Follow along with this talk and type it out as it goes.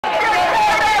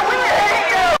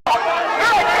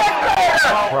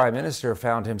Prime Minister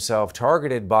found himself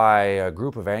targeted by a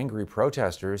group of angry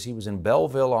protesters. He was in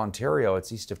Belleville, Ontario.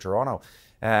 It's east of Toronto.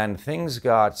 And things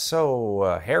got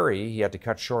so hairy, he had to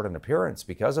cut short an appearance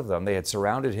because of them. They had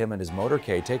surrounded him and his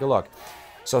motorcade. Take a look.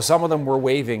 So some of them were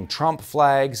waving Trump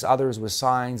flags, others with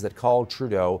signs that called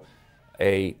Trudeau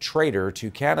a traitor to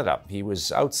Canada. He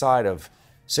was outside of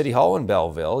City Hall in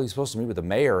Belleville. He's supposed to meet with the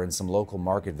mayor and some local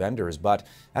market vendors. But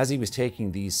as he was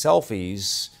taking these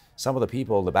selfies, some of the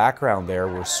people in the background there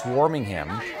were swarming him,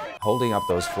 holding up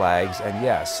those flags. And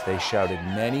yes, they shouted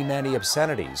many, many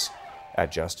obscenities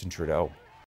at Justin Trudeau.